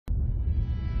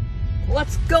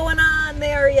What's going on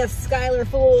there, you Schuyler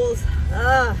fools?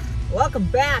 Welcome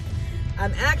back.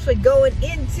 I'm actually going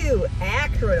into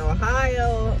Akron,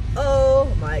 Ohio.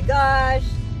 Oh my gosh.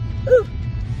 Ooh,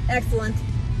 excellent.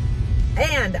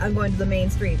 And I'm going to the Main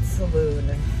Street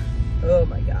Saloon. Oh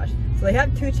my gosh. So they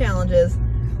have two challenges.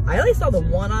 I only saw the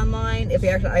one online.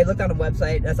 I looked on a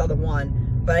website and I saw the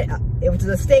one. But it was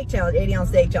a steak challenge, 80-ounce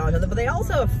steak challenge. But they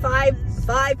also have five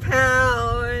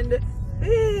pound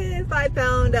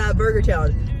burger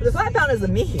challenge. But the 5 pound is the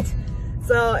meat.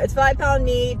 So it's 5 pound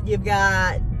meat. You've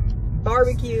got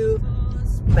barbecue,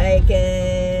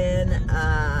 bacon,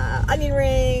 onion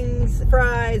rings,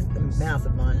 fries,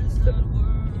 massive one.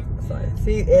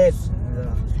 See, it's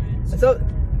so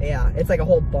yeah, it's like a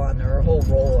whole bun or a whole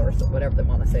roll or whatever they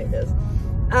want to say it is.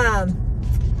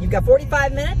 You've got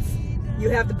 45 minutes. You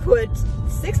have to put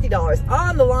 $60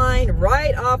 on the line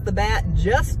right off the bat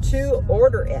just to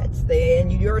order it.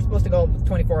 And you're supposed to go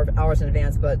 24 hours in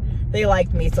advance, but they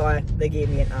liked me, so they gave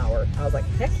me an hour. I was like,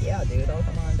 heck yeah, dude, I'll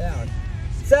come on down.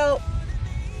 So,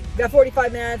 got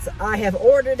 45 minutes. I have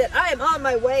ordered it. I am on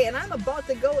my way, and I'm about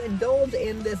to go indulge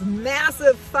in this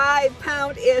massive 5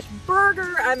 pound-ish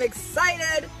burger. I'm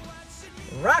excited.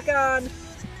 Rock on.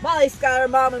 Molly, Schuyler,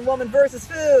 mom and woman versus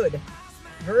food.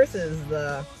 Versus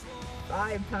the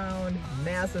 5 pound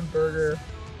massive burger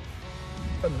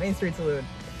from the Main Street Saloon.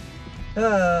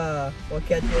 We'll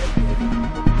catch you.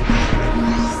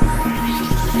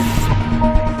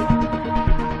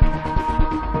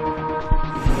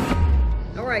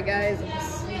 Alright guys,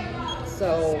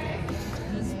 so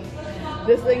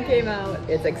this thing came out.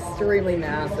 It's extremely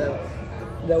massive.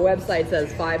 The website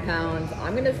says 5 pounds.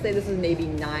 I'm gonna say this is maybe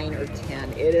 9 or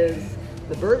 10. It is,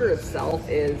 the burger itself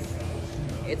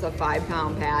it's a 5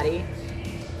 pound patty.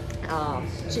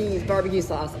 Cheese, barbecue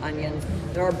sauce, onions.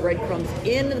 There are breadcrumbs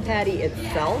in the patty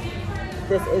itself.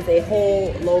 This is a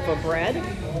whole loaf of bread.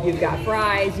 You've got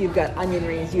fries, you've got onion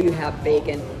rings, you have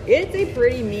bacon. It's a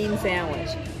pretty mean sandwich.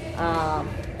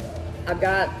 I've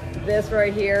got this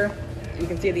right here. You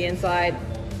can see the inside.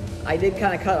 I did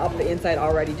kind of cut up the inside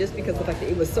already just because of the fact that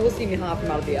it was so steamy hot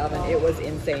from out of the oven. It was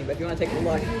insane. But if you want to take a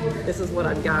look, this is what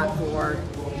I've got for,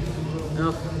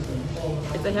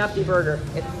 it's a hefty burger.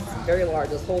 It's very large.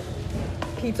 This whole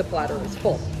pizza platter is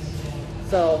full.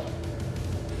 So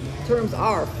terms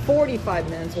are 45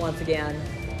 minutes once again,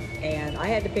 and I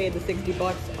had to pay the 60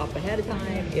 bucks up ahead of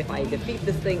time. If I defeat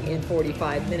this thing in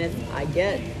 45 minutes, I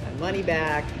get my money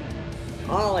back.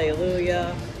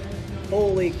 Hallelujah.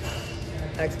 Holy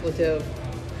expletive.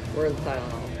 Where's the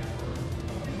Tylenol?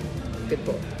 Good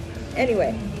book.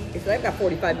 Anyway, so I've got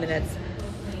 45 minutes.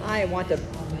 I want to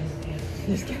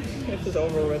just get this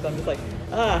over with. I'm just like,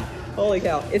 holy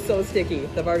cow, it's so sticky.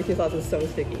 The barbecue sauce is so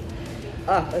sticky.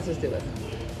 Let's just do this.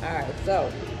 All right,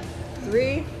 so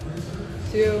 3,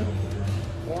 2,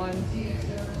 1.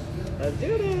 Let's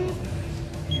do this.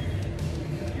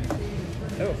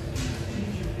 Oh.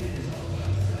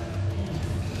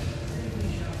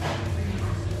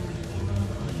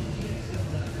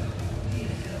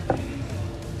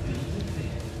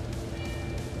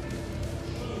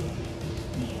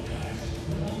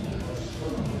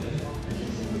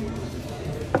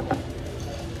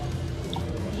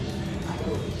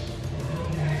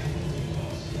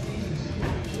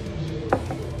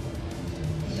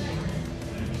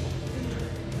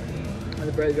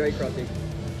 The bread is very crunchy.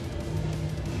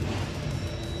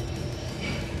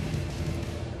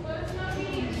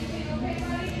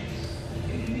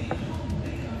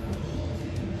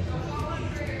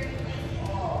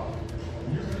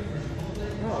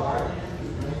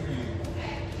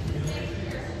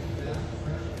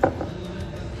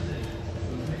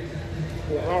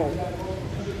 Wow.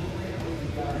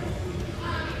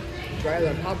 Drier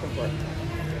than popcorn for it.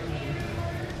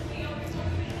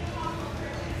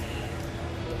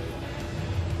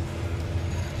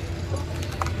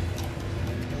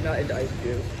 Not into ice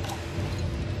juice.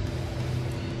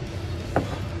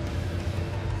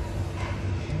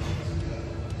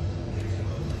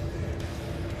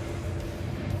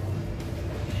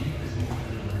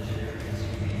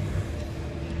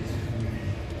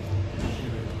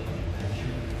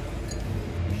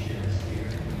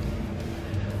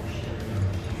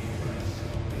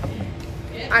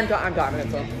 I'm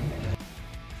talking so.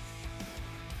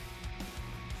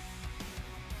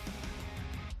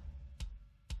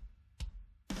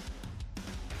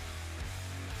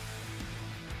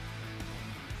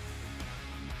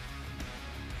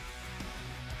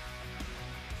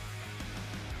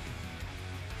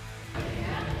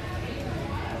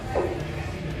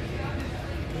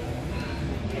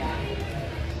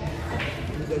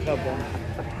 This is a couple.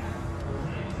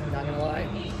 Not gonna lie.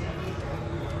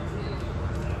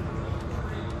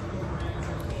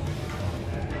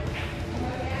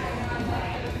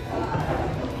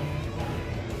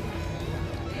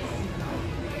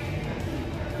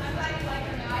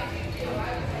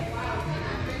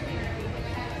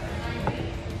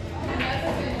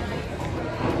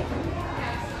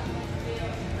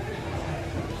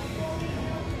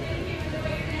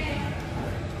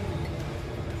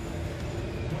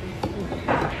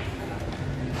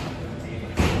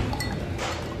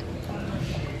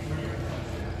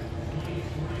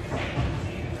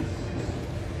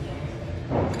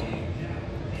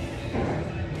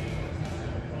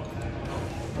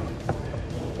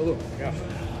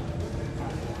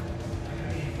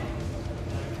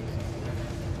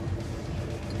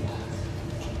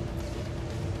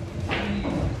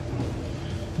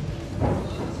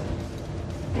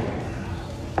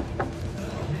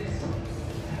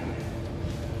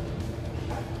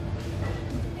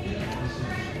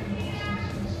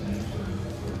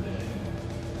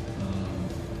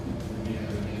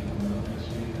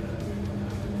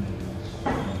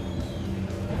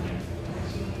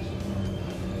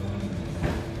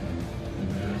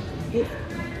 Stick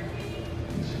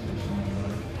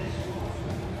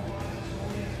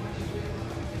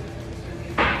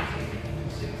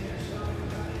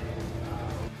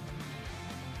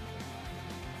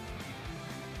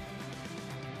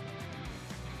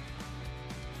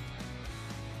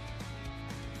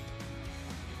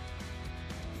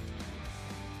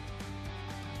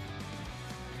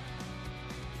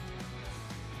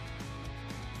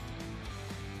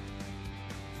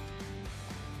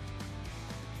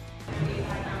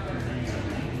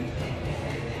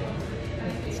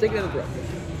it in the throat.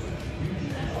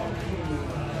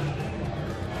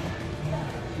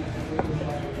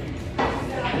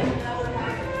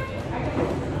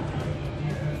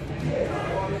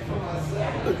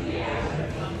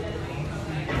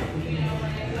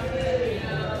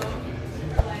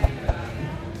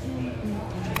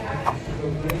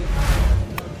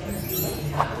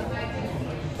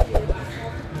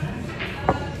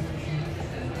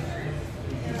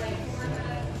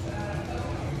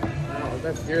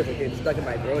 That's seriously getting stuck in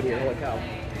my throat here. Holy cow.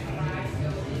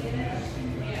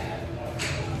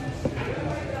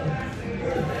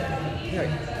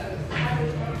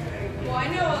 Well, I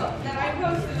know that I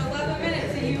posted 11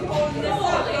 minutes of you holding this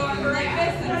up, going like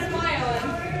this and smiling.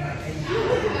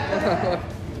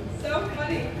 So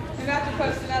funny. We have to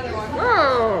post another one.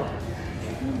 Oh!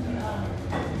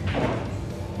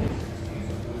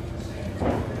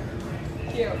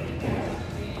 Cute.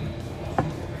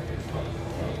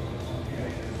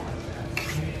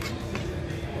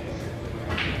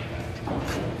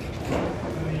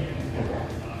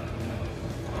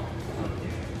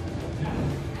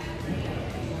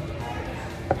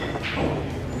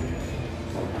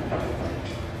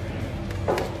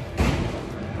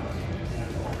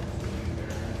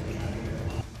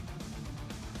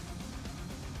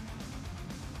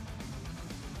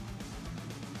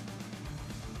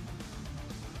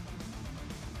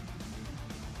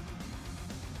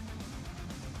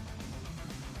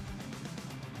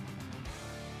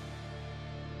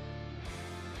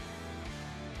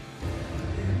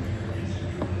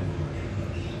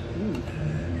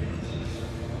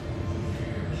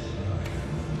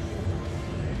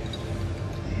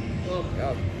 Oh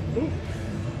god. Ooh.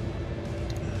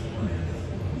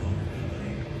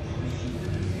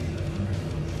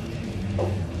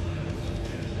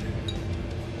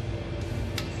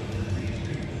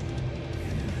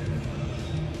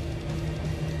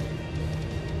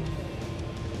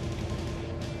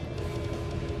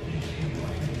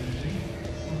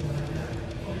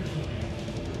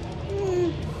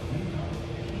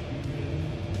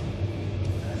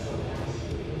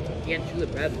 Can't chew the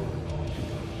bread.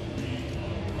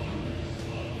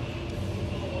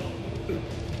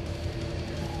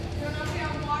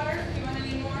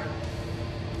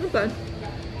 Okay.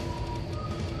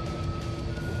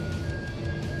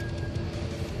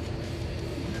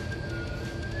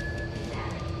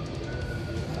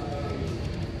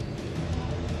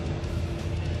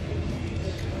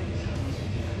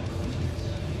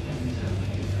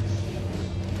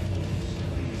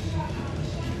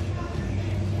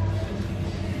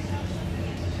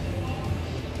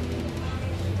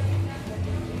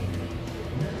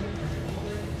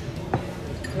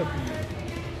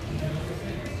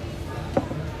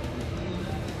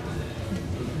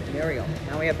 There we go.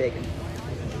 Now we have bacon.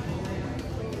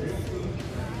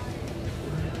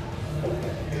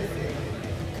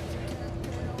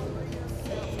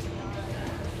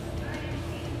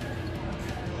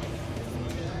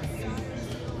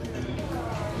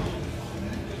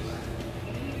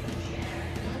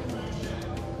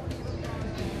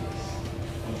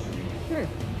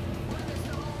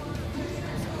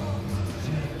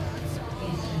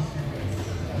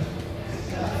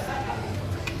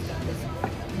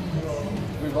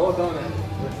 We've all done it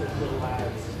with the little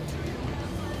lads.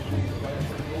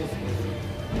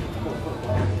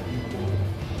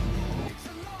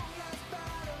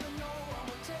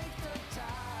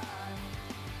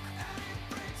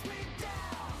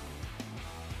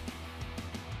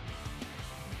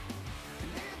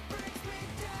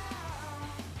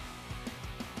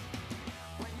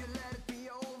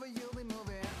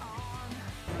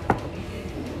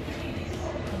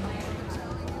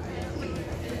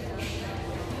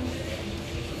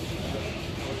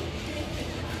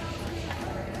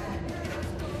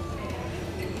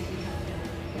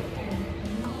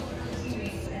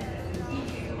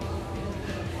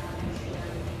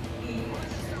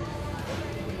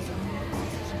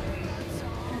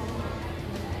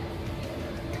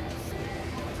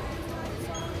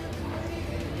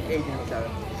 Aging without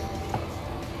it.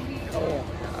 Oh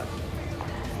god.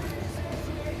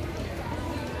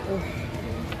 Oh.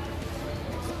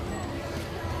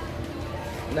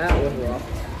 That was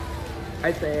rough.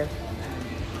 I'd say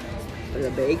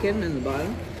the bacon and the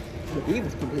bun, the beef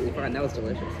was completely fine. That was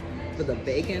delicious. But the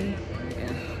bacon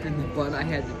and the bun, I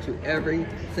had to chew every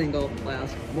single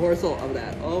last morsel of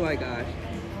that. Oh my gosh.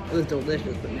 It was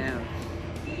delicious, but man,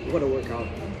 what a workout.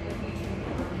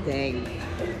 Dang.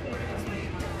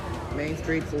 Main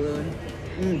Street Saloon.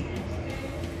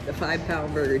 The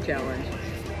 5-pound burger challenge.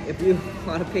 If you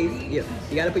want to pay, you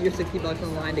gotta put your $60 on the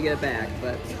line to get it back.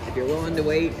 But if you're willing to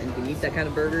wait and to eat that kind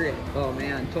of burger, oh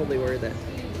man, totally worth it.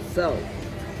 So,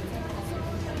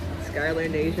 Schuyler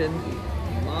Nation,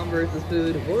 mom versus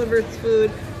food, woman versus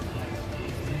food.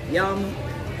 Yum.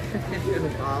 It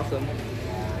was awesome.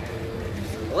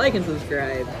 Like and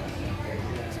subscribe.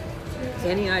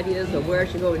 Any ideas of where I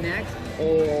should go next,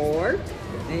 or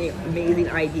any amazing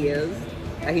ideas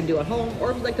I can do at home, or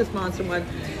if you'd like to sponsor one,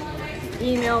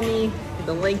 email me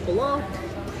the link below,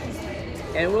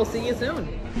 and we'll see you soon.